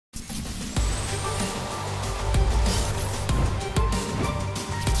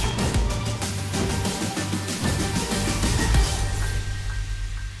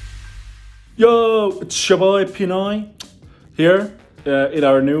Yo, it's your boy P1noy here in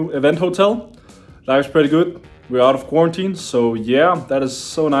our new event hotel. Life's pretty good. We're out of quarantine, so yeah, that is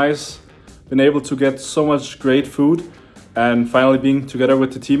so nice. Been able to get so much great food and finally being together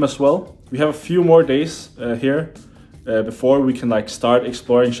with the team as well. We have a few more days here before we can start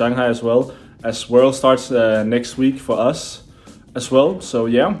exploring Shanghai as World starts next week for us as well. So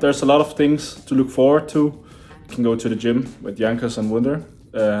yeah, there's a lot of things to look forward to. We can go to the gym with Jankos and Wunder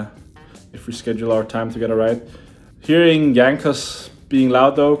if we schedule our time together right. Hearing Jankos being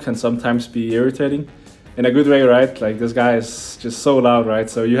loud though can sometimes be irritating in a good way, right? Like, this guy is just so loud, right?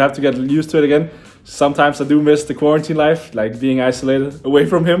 So you have to get used to it again. Sometimes I do miss the quarantine life, like being isolated away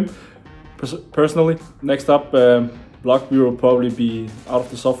from him personally. Next up, block we will probably be out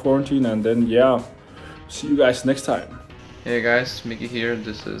of the soft quarantine, and then yeah, see you guys next time. Hey guys, Mickey here.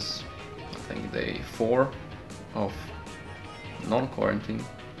 This is, I think, day 4 of non-quarantine,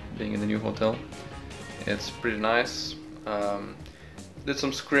 being in the new hotel. It's pretty nice. Did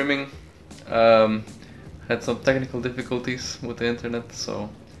some scrimming. Had some technical difficulties with the internet, so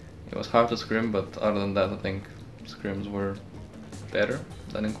it was hard to scrim, but other than that I think scrims were better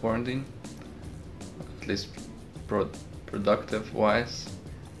than in quarantine, at least productive wise.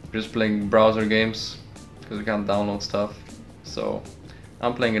 Just playing browser games because we can't download stuff, so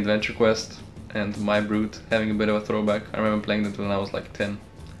I'm playing Adventure Quest and My Brute, having a bit of a throwback. I remember playing that when I was like 10,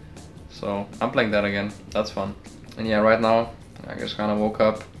 so I'm playing that again. That's fun. And yeah, right now I just kind of woke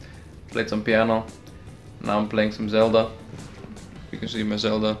up, played some piano. Now I'm playing some Zelda. You can see my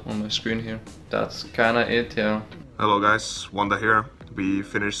Zelda on my screen here. That's kinda it, yeah. Hello guys, Wanda here. We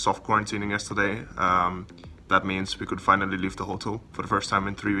finished soft quarantining yesterday. That means we could finally leave the hotel for the first time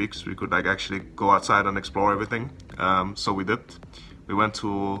in 3 weeks. We could actually go outside and explore everything. So we did. We went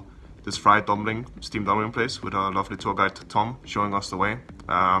to this fried steamed dumpling place with our lovely tour guide Tom, showing us the way.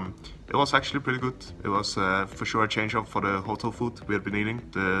 It was actually pretty good. It was for sure a change up for the hotel food we had been eating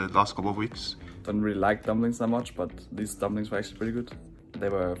the last couple of weeks. Don't really like dumplings that much, but these dumplings were actually pretty good. They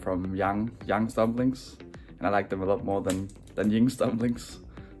were from Yang's dumplings, and I like them a lot more than Ying's dumplings,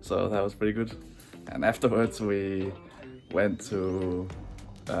 so that was pretty good. And afterwards we went to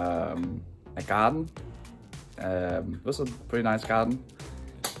a garden. It was a pretty nice garden,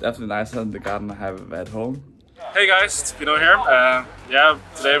 definitely nicer than the garden I have at home. Hey guys, it's P1noy here. Yeah,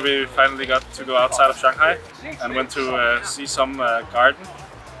 today we finally got to go outside of Shanghai and went to see some garden.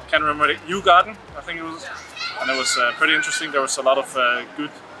 Can't remember the Yu Garden, I think it was, and it was pretty interesting. There was a lot of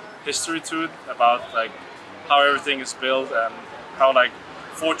good history to it about how everything is built and how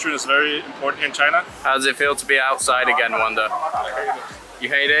fortune is very important here in China. How does it feel to be outside again, Wonder? You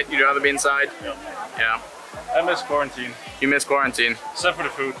hate it? You'd rather be inside? Yeah. I miss quarantine. You miss quarantine? Except for the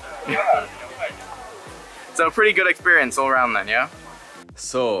food. So a pretty good experience all around then, yeah?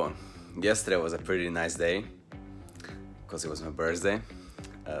 So, yesterday was a pretty nice day because it was my birthday.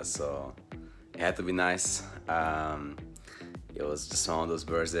 So it had to be nice. It was just one of those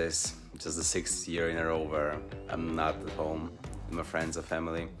birthdays, just the 6th year in a row where I'm not at home with my friends or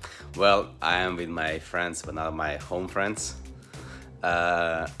family. Well, I am with my friends, but not my home friends.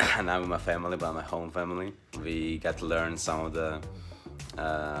 And I'm with my family, but my home family. We got to learn some of the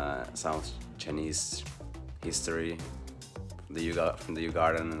Chinese history from the Yu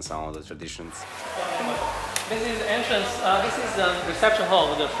Garden and some of the traditions. This is the entrance. This is the reception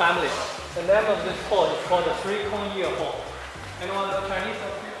hall of the family. The name of this hall is called the 3-Kong-Ye Hall. Anyone know Chinese?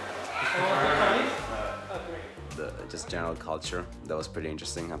 Anyone know Chinese? The just general culture, that was pretty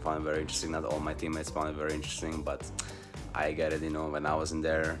interesting. I found it very interesting. Not all my teammates found it very interesting, but I get it. You know, when I was in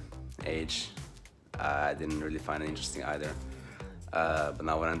their age, I didn't really find it interesting either. But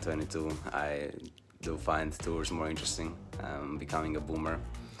now when I'm 22, I do find tours more interesting. Becoming a boomer.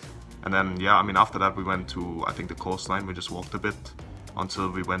 And then, yeah, I mean, after that we went to, I think, the coastline. We just walked a bit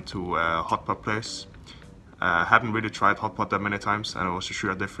until we went to a hot pot place. Hadn't really tried hot pot that many times, and it was for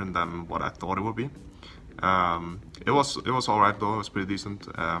sure different than what I thought it would be. It was all right though. It was pretty decent.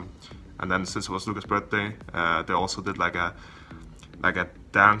 And then since it was Lucas' birthday, they also did like a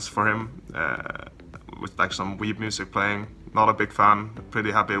dance for him with some weeb music playing. Not a big fan.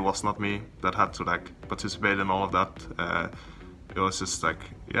 Pretty happy it was not me that had to participate in all of that. It was just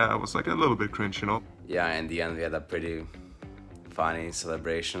yeah, it was a little bit cringe, you know? Yeah, in the end we had a pretty funny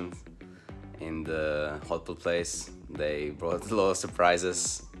celebration in the hot pot place. They brought a lot of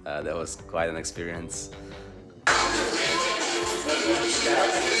surprises. That was quite an experience.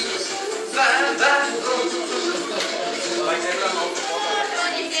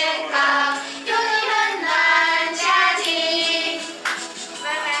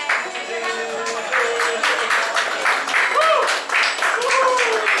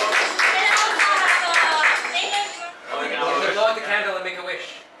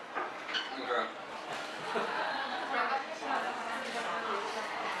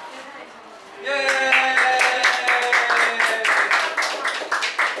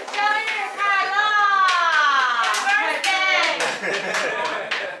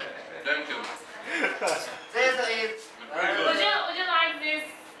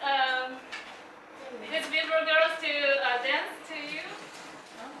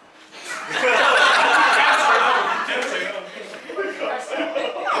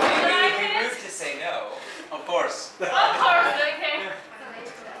 course. Of course, okay.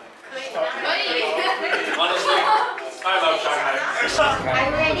 Honestly, I love Shanghai. Are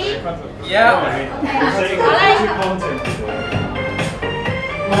you ready? Yeah.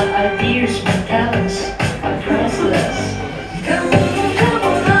 What ideas and talents are priceless.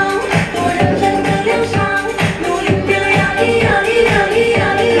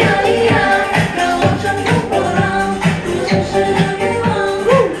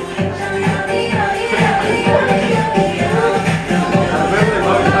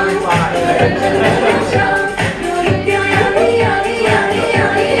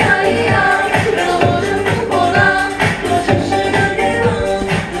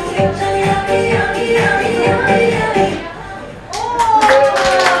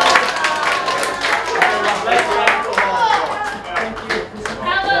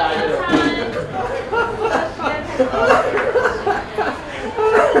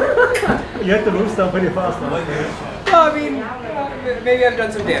 You have to move stuff pretty fast now. Well, I mean, maybe I've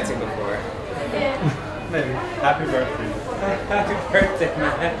done some dancing before. Maybe. Happy birthday. Happy birthday,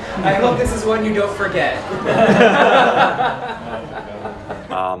 man. I hope this is one you don't forget.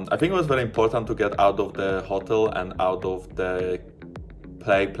 I think it was very important to get out of the hotel and out of the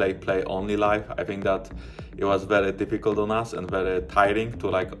play only life. I think that it was very difficult on us and very tiring to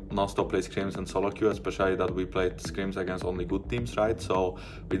like non-stop play scrims and solo queue, especially that we played scrims against only good teams, right? So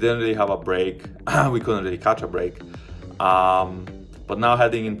we didn't really have a break. We couldn't really catch a break. But now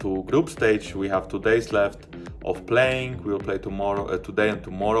heading into group stage, we have 2 days left of playing. We will play tomorrow, today and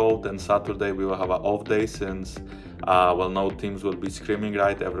tomorrow. Then Saturday we will have an off day since well, no teams will be scrimming,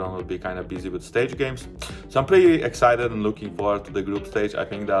 right? Everyone will be kind of busy with stage games. So I'm pretty excited and looking forward to the group stage. I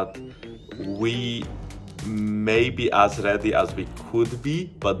think that we may be as ready as we could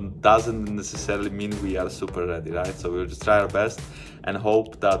be, but doesn't necessarily mean we are super ready, right? So we'll just try our best and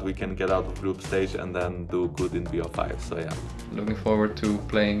hope that we can get out of group stage and then do good in BO5. So yeah. Looking forward to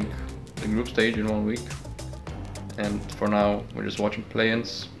playing the group stage in 1 week. And for now, we're just watching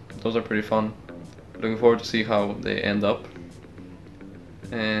play-ins. Those are pretty fun. Looking forward to see how they end up.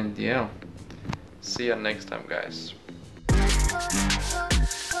 And yeah, see you next time, guys.